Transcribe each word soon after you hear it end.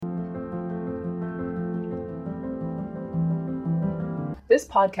This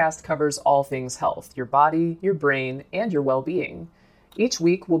podcast covers all things health, your body, your brain, and your well-being. Each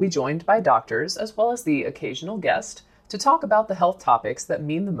week, we'll be joined by doctors, as well as the occasional guest, to talk about the health topics that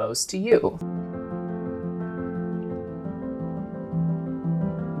mean the most to you.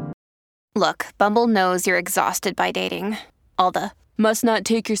 Look, Bumble knows you're exhausted by dating. All the, must not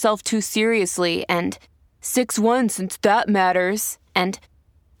take yourself too seriously, and 6'1" since that matters, and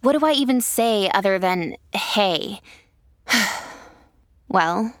what do I even say other than, hey?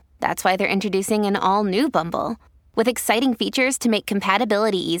 Well, that's why they're introducing an all-new Bumble, with exciting features to make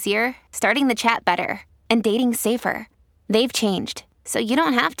compatibility easier, starting the chat better, and dating safer. They've changed, so you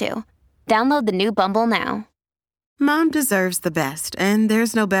don't have to. Download the new Bumble now. Mom deserves the best, and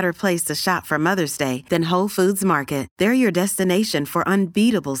there's no better place to shop for Mother's Day than Whole Foods Market. They're your destination for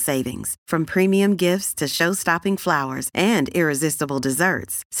unbeatable savings, from premium gifts to show-stopping flowers and irresistible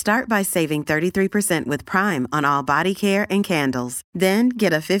desserts. Start by saving 33% with Prime on all body care and candles. Then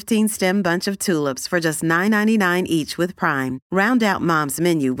get a 15-stem bunch of tulips for just $9.99 each with Prime. Round out Mom's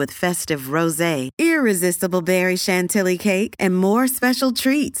menu with festive rosé, irresistible berry chantilly cake, and more special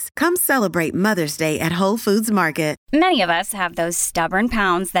treats. Come celebrate Mother's Day at Whole Foods Market. Many of us have those stubborn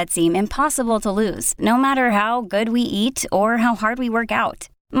pounds that seem impossible to lose, no matter how good we eat or how hard we work out.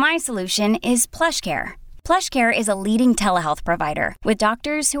 My solution is PlushCare. PlushCare is a leading telehealth provider with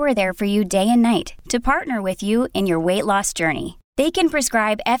doctors who are there for you day and night to partner with you in your weight loss journey. They can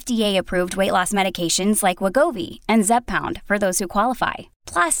prescribe FDA-approved weight loss medications like Wegovy and Zepbound for those who qualify.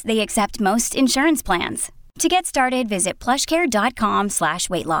 Plus, they accept most insurance plans. To get started, visit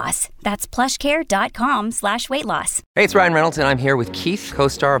plushcare.com/weightloss. That's plushcare.com/weightloss. Hey, it's Ryan Reynolds, and I'm here with Keith,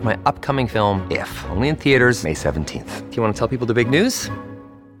 co-star of my upcoming film, If, only in theaters May 17th. Do you want to tell people the big news?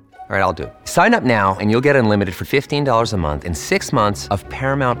 All right, I'll do it. Sign up now and you'll get unlimited for $15 a month and 6 months of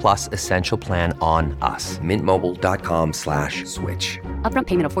Paramount Plus Essential Plan on us. MintMobile.com/switch. Upfront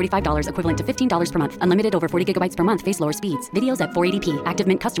payment of $45 equivalent to $15 per month. Unlimited over 40 gigabytes per month. Face lower speeds. Videos at 480p. Active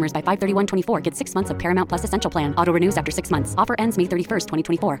Mint customers by 531.24 get 6 months of Paramount Plus Essential Plan. Auto renews after 6 months. Offer ends May 31st,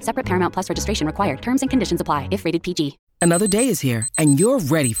 2024. Separate Paramount Plus registration required. Terms and conditions apply if rated PG. Another day is here and you're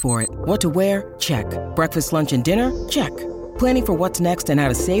ready for it. What to wear? Check. Breakfast, lunch, and dinner? Check. Planning for what's next and how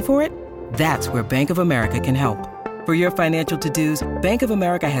to save for it? That's where Bank of America can help. For your financial to-dos, Bank of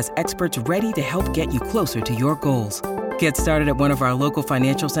America has experts ready to help get you closer to your goals. Get started at one of our local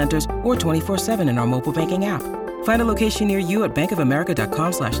financial centers or 24/7 in our mobile banking app. Find a location near you at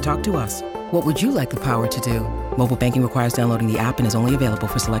bankofamerica.com/talktous. What would you like the power to do? Mobile banking requires downloading the app and is only available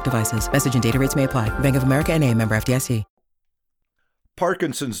for select devices. Message and data rates may apply. Bank of America N.A., member FDIC.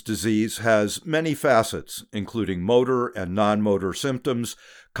 Parkinson's disease has many facets, including motor and non-motor symptoms,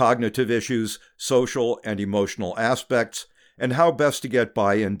 cognitive issues, social and emotional aspects, and how best to get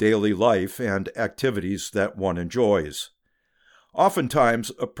by in daily life and activities that one enjoys. Oftentimes,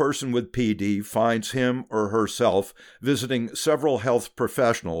 a person with PD finds him or herself visiting several health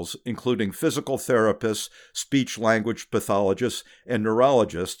professionals, including physical therapists, speech-language pathologists, and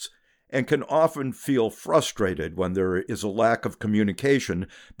neurologists, and can often feel frustrated when there is a lack of communication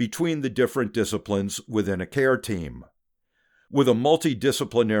between the different disciplines within a care team. With a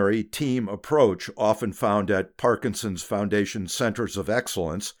multidisciplinary team approach often found at Parkinson's Foundation Centers of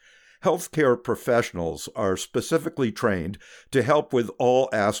Excellence, healthcare professionals are specifically trained to help with all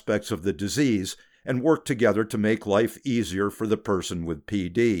aspects of the disease and work together to make life easier for the person with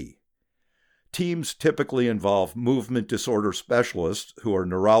PD. Teams typically involve movement disorder specialists, who are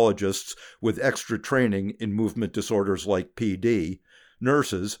neurologists with extra training in movement disorders like PD,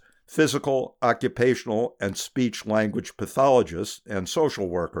 nurses, physical, occupational, and speech-language pathologists, and social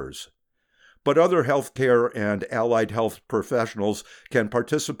workers. But other healthcare and allied health professionals can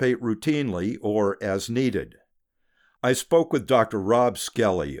participate routinely or as needed. I spoke with Dr. Rob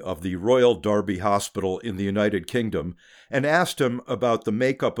Skelly of the Royal Derby Hospital in the United Kingdom and asked him about the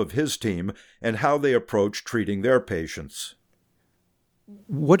makeup of his team and how they approach treating their patients.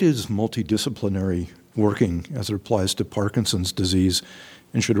 What is multidisciplinary working as it applies to Parkinson's disease,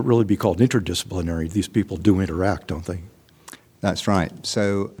 and should it really be called interdisciplinary? These people do interact, don't they? That's right.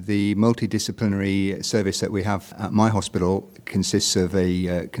 So the multidisciplinary service that we have at my hospital consists of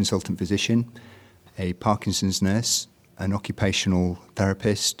a consultant physician, a Parkinson's nurse, an occupational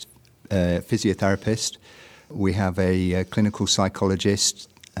therapist, physiotherapist. We have a clinical psychologist,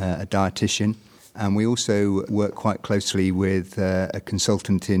 a dietitian, and we also work quite closely with a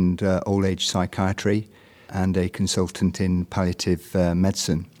consultant in old-age psychiatry and a consultant in palliative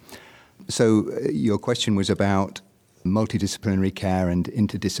medicine. So your question was about multidisciplinary care and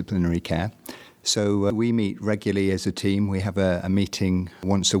interdisciplinary care. So we meet regularly as a team. We have a meeting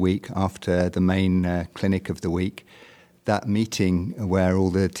once a week after the main clinic of the week. that meeting where all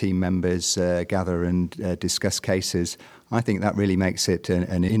the team members gather and discuss cases, I think that really makes it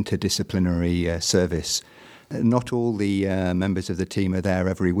an interdisciplinary service. Not all the members of the team are there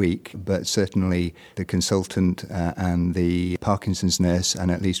every week, but certainly the consultant and the Parkinson's nurse and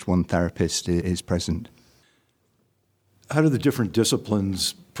at least one therapist is present. How do the different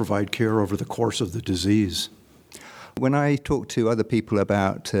disciplines provide care over the course of the disease? When I talk to other people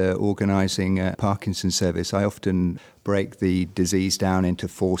about organising a Parkinson's service, I often break the disease down into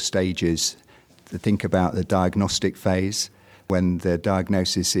 4 stages. To think about the diagnostic phase, when the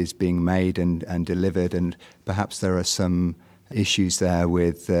diagnosis is being made and delivered, and perhaps there are some issues there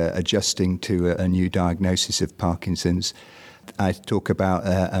with adjusting to a new diagnosis of Parkinson's. I talk about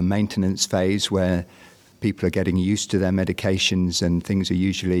a maintenance phase where people are getting used to their medications and things are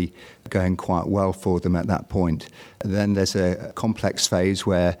usually going quite well for them at that point. Then there's a complex phase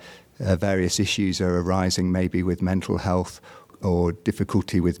where various issues are arising, maybe with mental health or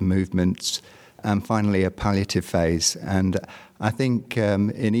difficulty with movements. And finally, a palliative phase. And I think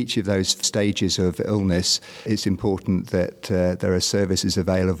in each of those stages of illness, it's important that there are services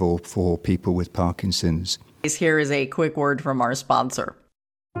available for people with Parkinson's. Here is a quick word from our sponsor.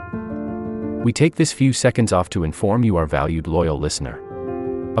 We take this few seconds off to inform you, our valued loyal listener,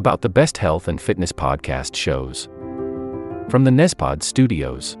 about the best health and fitness podcast shows from the Nespod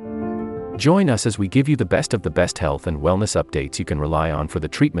Studios. Join us as we give you the best of the best health and wellness updates you can rely on for the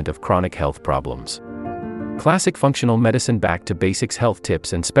treatment of chronic health problems. Classic functional medicine back to basics health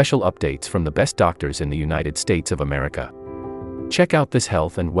tips and special updates from the best doctors in the United States of America. Check out this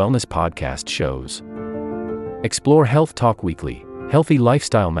health and wellness podcast shows. Explore Health Talk Weekly, Healthy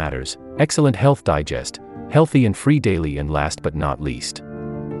Lifestyle Matters, Excellent Health Digest, Healthy and Free Daily, and last but not least,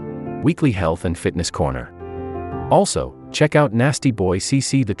 Weekly Health and Fitness Corner. Also, check out Nasty Boy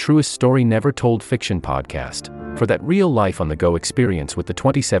CC, the truest story never told fiction podcast, for that real life on the go experience with the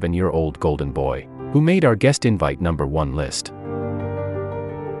 27-year-old golden boy, who made our guest invite #1 list.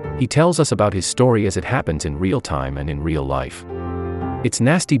 He tells us about his story as it happens in real time and in real life. It's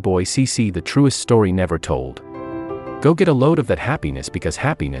Nasty Boy CC, the truest story never told. Go get a load of that happiness, because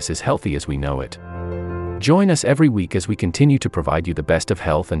happiness is healthy as we know it. Join us every week as we continue to provide you the best of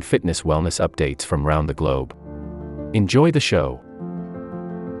health and fitness wellness updates from around the globe. Enjoy the show.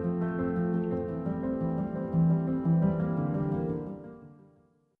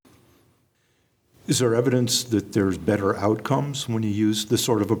 Is there evidence that there's better outcomes when you use this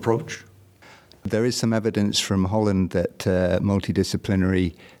sort of approach? There is some evidence from Holland that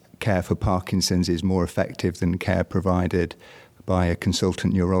multidisciplinary care for Parkinson's is more effective than care provided by a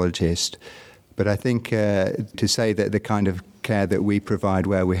consultant neurologist. But I think to say that the kind of care that we provide,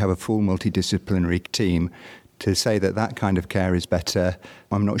 where we have a full multidisciplinary team, to say that that kind of care is better,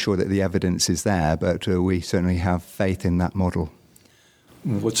 I'm not sure that the evidence is there, but we certainly have faith in that model.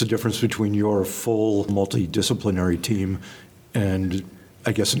 What's the difference between your full multidisciplinary team and,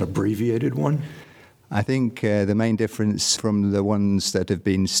 I guess, an abbreviated one? I think the main difference from the ones that have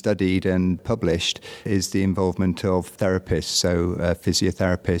been studied and published is the involvement of therapists, so a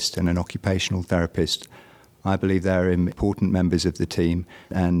physiotherapist and an occupational therapist. I believe they're important members of the team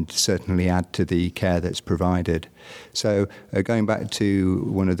and certainly add to the care that's provided. So going back to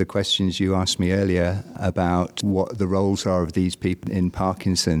one of the questions you asked me earlier about what the roles are of these people in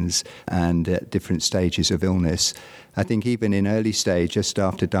Parkinson's and at different stages of illness, I think even in early stage, just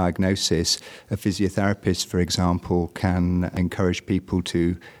after diagnosis, a physiotherapist, for example, can encourage people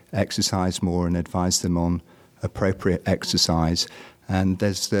to exercise more and advise them on appropriate exercise. And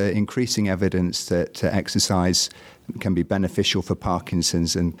there's the increasing evidence that exercise can be beneficial for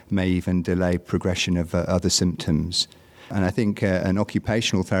Parkinson's and may even delay progression of other symptoms. And I think an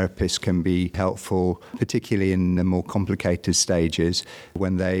occupational therapist can be helpful, particularly in the more complicated stages,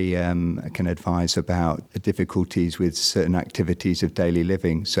 when they can advise about difficulties with certain activities of daily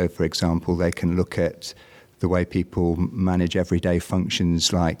living. So, for example, they can look at the way people manage everyday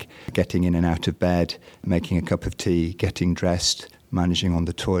functions like getting in and out of bed, making a cup of tea, getting dressed, managing on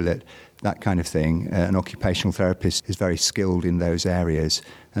the toilet, that kind of thing. An occupational therapist is very skilled in those areas.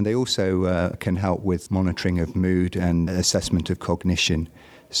 And they also can help with monitoring of mood and assessment of cognition.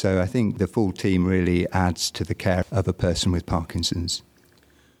 So I think the full team really adds to the care of a person with Parkinson's.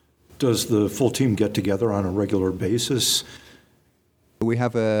 Does the full team get together on a regular basis? We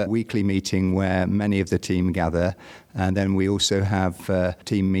have a weekly meeting where many of the team gather, and then we also have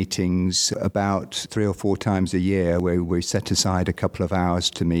team meetings about 3 or 4 times a year where we set aside a couple of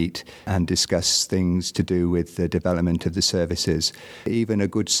hours to meet and discuss things to do with the development of the services. Even a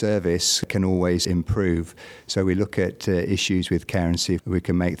good service can always improve, so we look at issues with care and see if we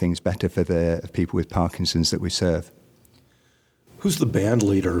can make things better for the people with Parkinson's that we serve. Who's the band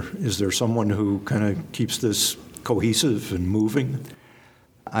leader? Is there someone who kind of keeps this cohesive and moving?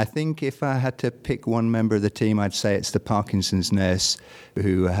 I think if I had to pick one member of the team, I'd say it's the Parkinson's nurse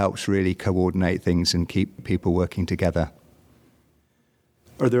who helps really coordinate things and keep people working together.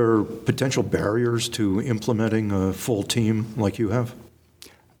 Are there potential barriers to implementing a full team like you have?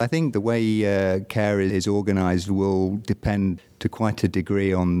 I think the way care is organised will depend to quite a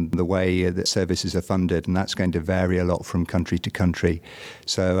degree on the way that services are funded, and that's going to vary a lot from country to country.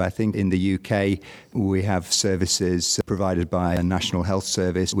 So I think in the UK we have services provided by a National Health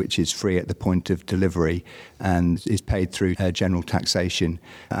Service, which is free at the point of delivery and is paid through general taxation.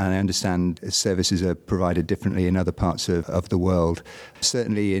 And I understand services are provided differently in other parts of the world.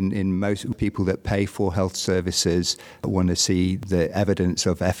 Certainly in most people that pay for health services want to see the evidence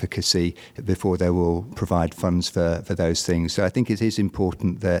of efficacy before they will provide funds for those things. So I think it is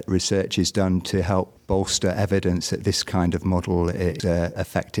important that research is done to help bolster evidence that this kind of model is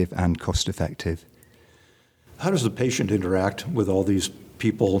effective and cost-effective. How does the patient interact with all these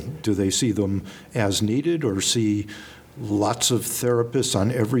people? Do they see them as needed or see lots of therapists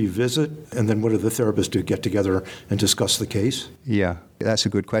on every visit? And then what do the therapists do, get together and discuss the case? Yeah, that's a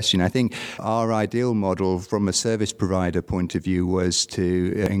good question. I think our ideal model from a service provider point of view was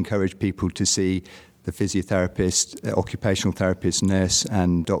to encourage people to see the physiotherapist, occupational therapist, nurse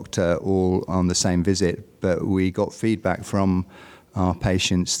and doctor all on the same visit. But we got feedback from our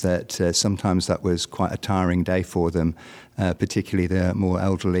patients that sometimes that was quite a tiring day for them, particularly the more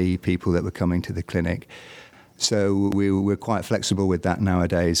elderly people that were coming to the clinic. So we're quite flexible with that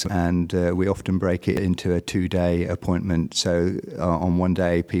nowadays, and we often break it into a 2-day appointment. So on one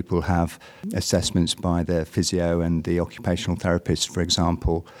day, people have assessments by the physio and the occupational therapist, for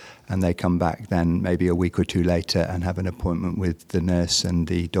example, and they come back then maybe a week or two later and have an appointment with the nurse and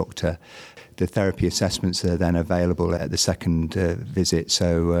the doctor. The therapy assessments are then available at the second visit,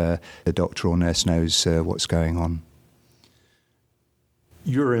 so the doctor or nurse knows what's going on.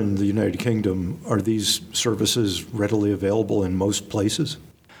 You're in the United Kingdom. Are these services readily available in most places?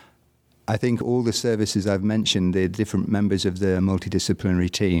 I think all the services I've mentioned, the different members of the multidisciplinary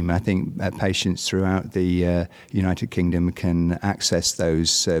team, I think patients throughout the United Kingdom can access those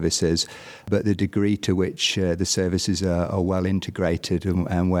services, but the degree to which the services are well integrated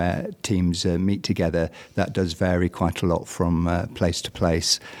and where teams meet together, that does vary quite a lot from place to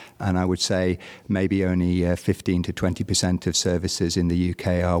place. And I would say maybe only 15 to 20% of services in the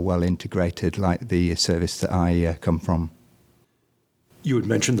UK are well integrated, like the service that I come from. You had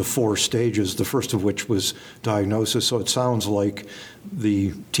mentioned the 4 stages, the first of which was diagnosis, so it sounds like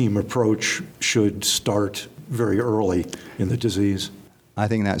the team approach should start very early in the disease. I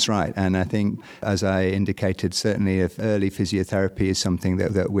think that's right. And I think, as I indicated, certainly if early physiotherapy is something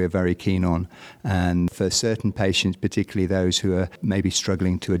that we're very keen on. And for certain patients, particularly those who are maybe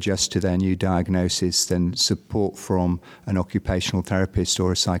struggling to adjust to their new diagnosis, then support from an occupational therapist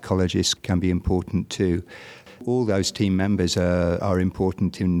or a psychologist can be important too. All those team members are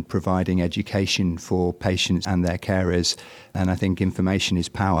important in providing education for patients and their carers. And I think information is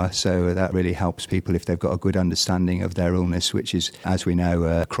power, so that really helps people if they've got a good understanding of their illness, which is, as we know,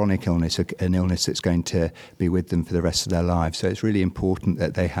 a chronic illness, an illness that's going to be with them for the rest of their lives. So it's really important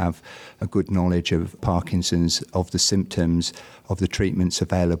that they have a good knowledge of Parkinson's, of the symptoms, of the treatments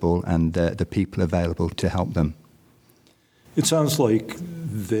available, and the people available to help them. It sounds like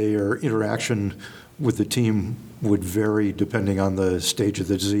their interaction with the team would vary depending on the stage of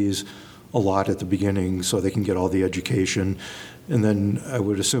the disease a lot at the beginning, so they can get all the education. And then I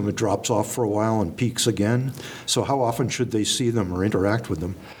would assume it drops off for a while and peaks again. So how often should they see them or interact with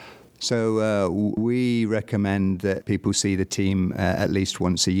them? So we recommend that people see the team at least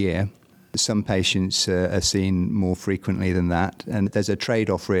once a year. Some patients are seen more frequently than that, and there's a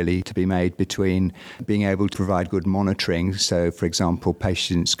trade-off really to be made between being able to provide good monitoring. So, for example,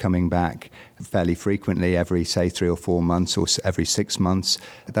 patients coming back fairly frequently every, say, 3 or 4 months or every 6 months.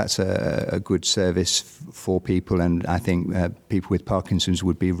 That's a good service for people, and I think people with Parkinson's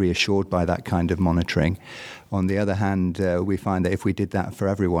would be reassured by that kind of monitoring. On the other hand, we find that if we did that for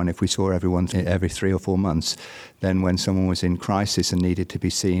everyone, if we saw everyone every 3 or 4 months, then when someone was in crisis and needed to be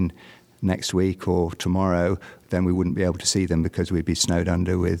seen next week or tomorrow, then we wouldn't be able to see them because we'd be snowed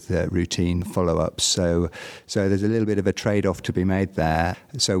under with routine follow-ups. So there's a little bit of a trade-off to be made there.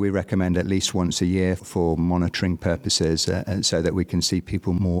 So we recommend at least once a year for monitoring purposes, so that we can see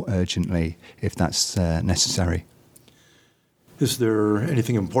people more urgently if that's necessary. Is there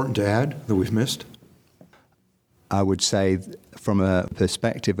anything important to add that we've missed? I would say from a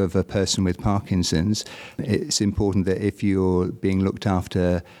perspective of a person with Parkinson's, it's important that if you're being looked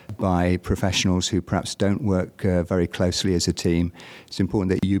after by professionals who perhaps don't work very closely as a team, it's important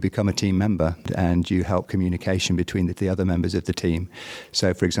that you become a team member and you help communication between the other members of the team.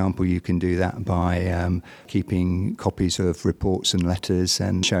 So, for example, you can do that by keeping copies of reports and letters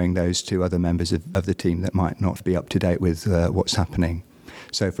and showing those to other members of the team that might not be up to date with what's happening.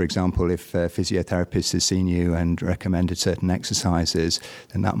 So, for example, if a physiotherapist has seen you and recommended certain exercises,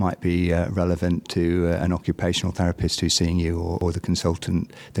 then that might be relevant to an occupational therapist who's seeing you, or the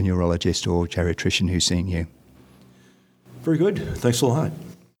consultant, the neurologist or geriatrician who's seeing you. Very good. Thanks a lot.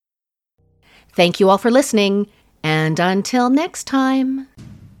 Thank you all for listening, and until next time.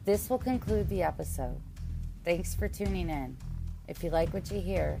 This will conclude the episode. Thanks for tuning in. If you like what you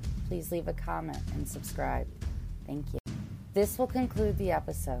hear, please leave a comment and subscribe. Thank you. This will conclude the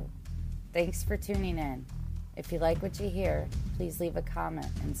episode. Thanks for tuning in. If you like what you hear, please leave a comment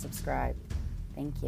and subscribe. Thank you.